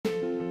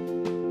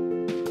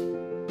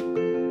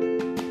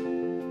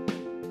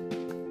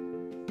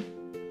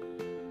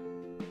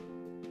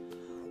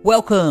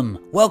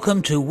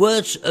Welcome to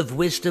Words of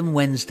Wisdom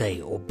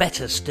Wednesday, or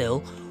better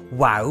still,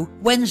 Wow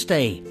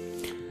Wednesday.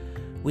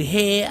 We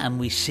hear and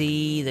we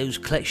see those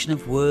collection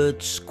of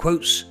words,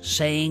 quotes,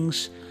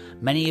 sayings,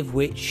 many of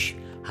which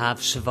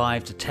have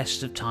survived a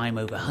test of time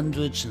over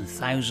hundreds and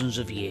thousands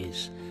of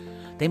years.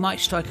 They might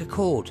strike a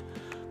chord,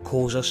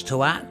 cause us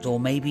to act, or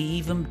maybe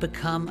even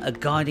become a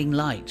guiding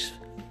light.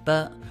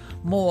 But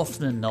more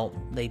often than not,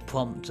 they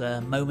prompt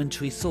a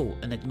momentary thought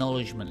and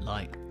acknowledgement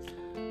like,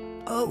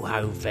 "Oh,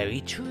 how very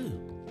true."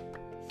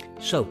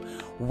 So,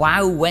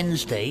 Wow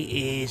Wednesday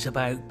is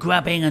about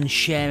grabbing and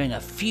sharing a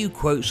few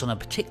quotes on a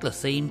particular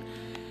theme,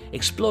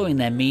 exploring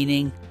their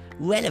meaning,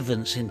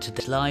 relevance in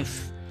today's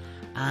life,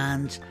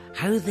 and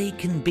how they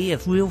can be a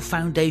real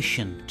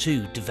foundation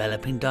to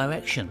developing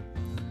direction.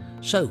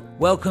 So,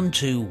 welcome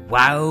to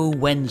Wow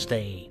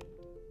Wednesday.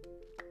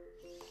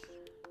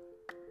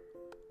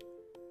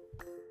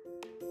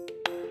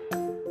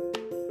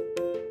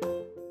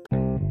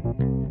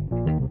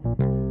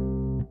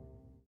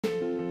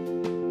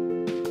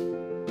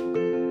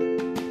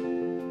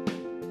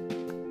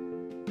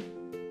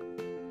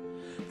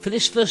 For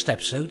this first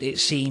episode, it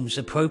seems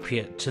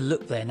appropriate to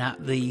look then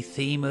at the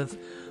theme of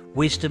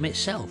wisdom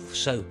itself.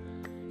 So,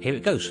 here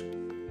it goes.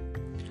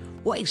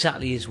 What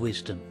exactly is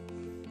wisdom?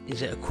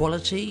 Is it a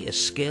quality, a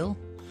skill,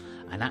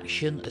 an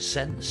action, a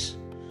sense?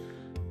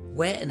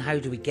 Where and how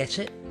do we get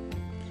it?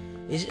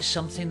 Is it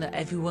something that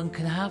everyone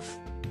can have?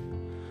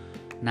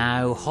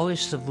 Now,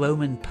 Horace the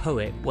Roman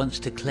poet once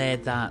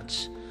declared that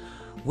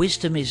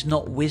wisdom is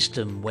not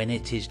wisdom when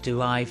it is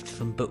derived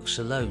from books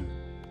alone,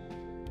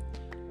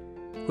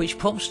 which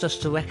prompts us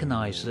to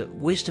recognise that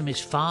wisdom is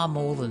far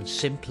more than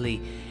simply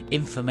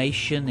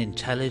information,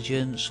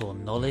 intelligence or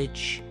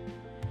knowledge.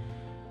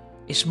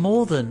 It's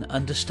more than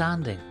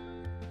understanding.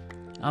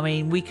 I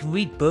mean, we can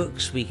read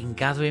books, we can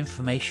gather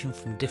information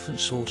from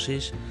different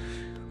sources,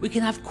 we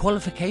can have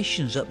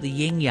qualifications up the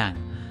yin-yang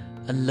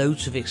and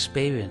loads of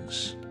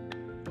experience.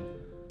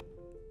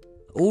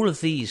 All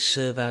of these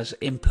serve as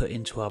input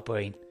into our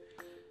brain.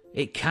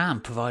 It can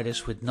provide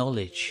us with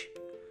knowledge,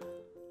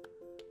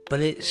 but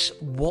it's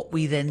what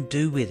we then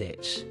do with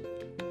it.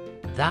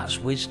 That's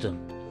wisdom.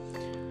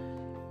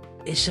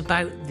 It's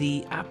about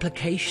the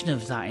application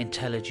of that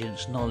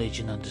intelligence,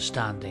 knowledge and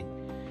understanding,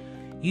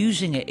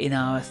 using it in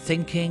our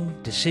thinking,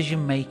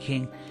 decision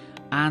making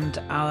and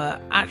our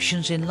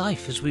actions in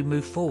life as we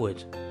move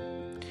forward.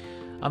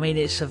 I mean,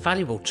 it's a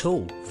valuable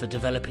tool for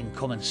developing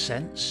common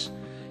sense,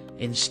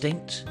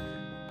 instinct,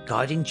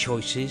 guiding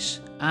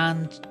choices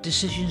and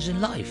decisions in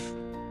life.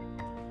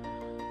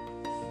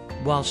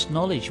 Whilst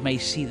knowledge may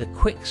see the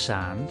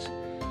quicksand,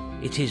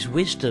 it is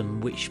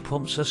wisdom which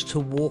prompts us to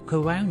walk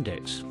around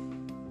it.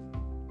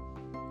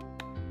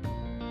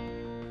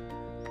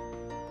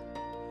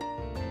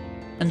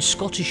 And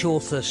Scottish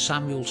author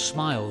Samuel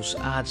Smiles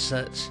adds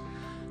that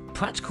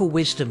practical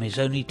wisdom is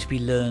only to be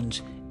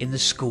learned in the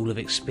school of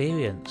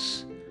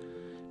experience.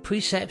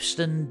 Precepts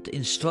and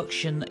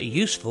instruction are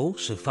useful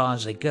so far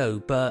as they go,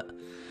 but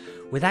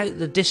without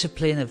the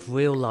discipline of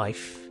real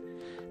life,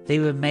 they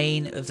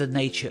remain of the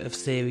nature of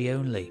theory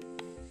only.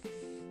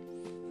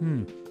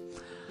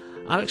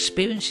 Our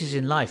experiences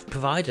in life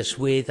provide us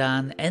with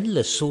an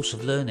endless source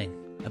of learning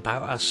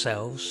about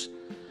ourselves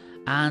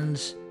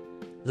and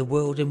the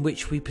world in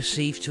which we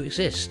perceive to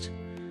exist.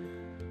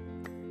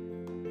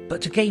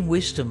 But to gain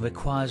wisdom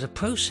requires a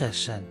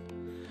process then.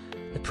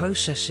 The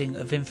processing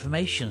of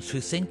information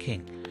through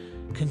thinking,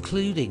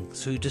 concluding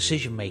through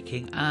decision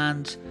making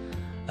and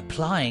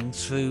applying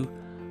through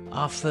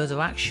our further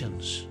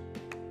actions.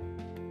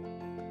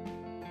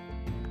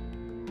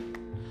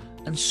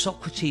 And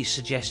Socrates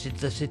suggested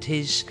that it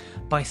is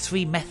by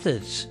three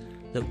methods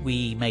that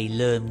we may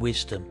learn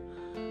wisdom.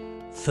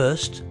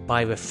 First,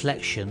 by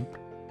reflection,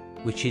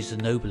 which is the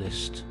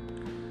noblest.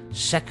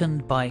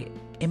 Second, by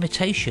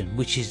imitation,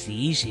 which is the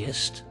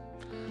easiest.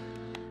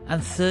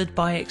 And third,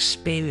 by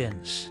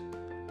experience,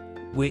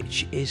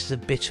 which is the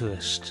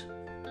bitterest.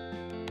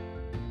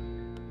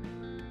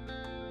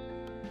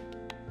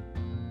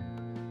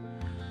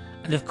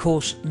 And of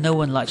course, no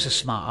one likes a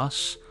smart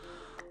ass,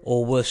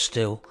 or worse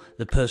still,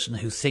 the person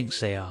who thinks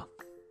they are.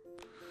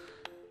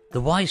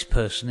 The wise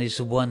person is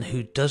the one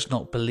who does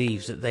not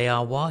believe that they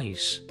are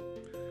wise.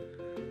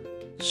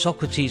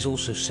 Socrates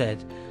also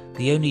said,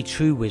 the only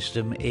true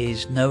wisdom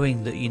is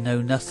knowing that you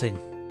know nothing.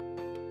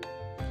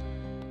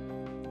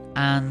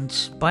 And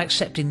by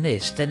accepting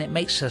this, then it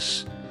makes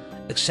us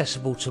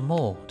accessible to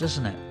more,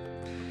 doesn't it?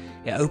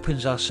 It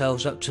opens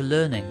ourselves up to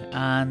learning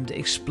and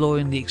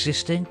exploring the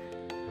existing,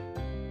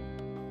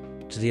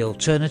 to the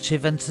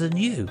alternative and to the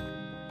new.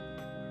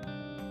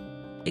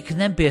 It can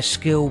then be a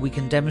skill we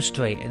can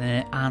demonstrate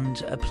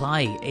and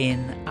apply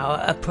in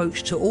our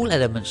approach to all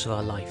elements of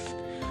our life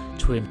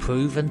to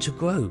improve and to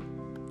grow.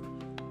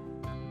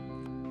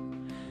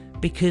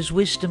 Because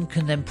wisdom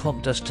can then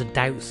prompt us to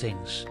doubt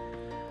things,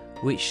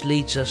 which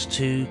leads us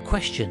to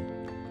question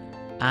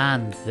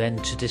and then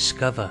to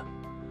discover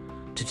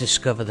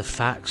the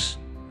facts,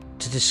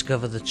 to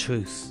discover the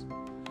truth.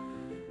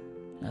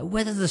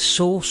 Whether the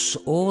source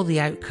or the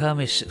outcome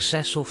is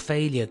success or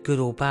failure, good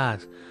or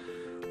bad,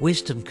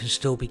 wisdom can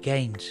still be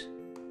gained.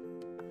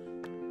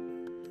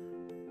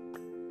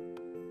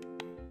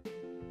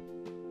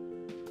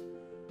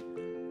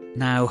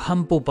 Now,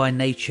 humble by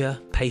nature,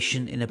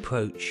 patient in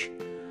approach,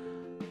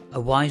 a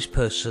wise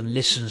person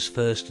listens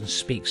first and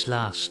speaks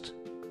last.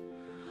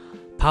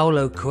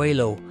 Paulo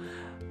Coelho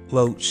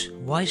wrote,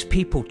 "Wise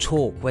people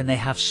talk when they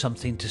have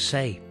something to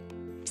say.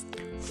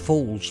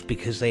 Fools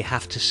because they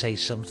have to say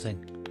something."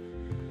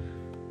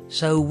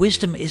 So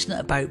wisdom isn't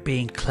about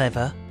being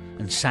clever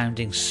and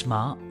sounding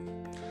smart.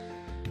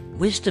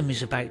 Wisdom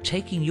is about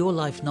taking your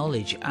life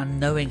knowledge and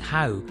knowing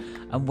how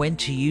and when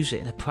to use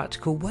it in a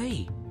practical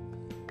way.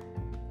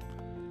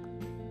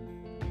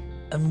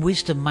 And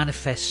wisdom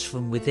manifests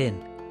from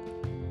within,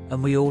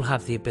 and we all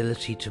have the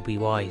ability to be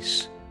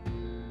wise.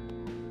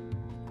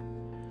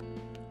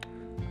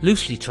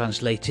 Loosely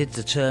translated,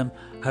 the term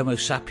Homo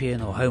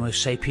sapien or Homo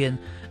sapien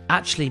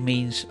actually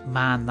means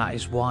man that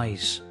is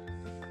wise,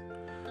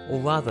 or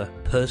rather,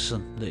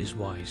 person that is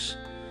wise.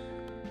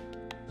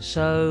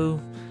 So,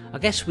 I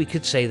guess we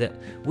could say that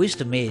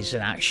wisdom is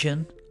an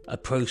action, a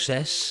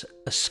process,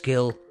 a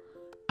skill,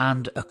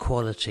 and a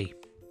quality.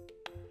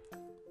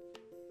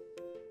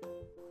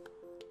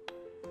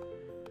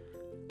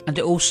 And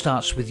it all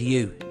starts with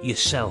you,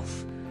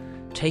 yourself,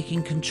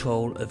 taking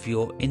control of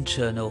your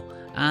internal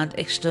and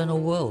external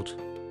world.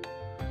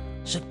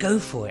 So go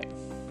for it.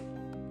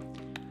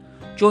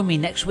 Join me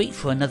next week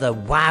for another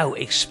wow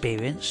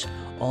experience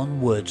on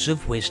Words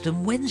of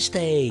Wisdom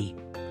Wednesday.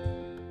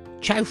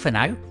 Ciao for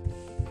now.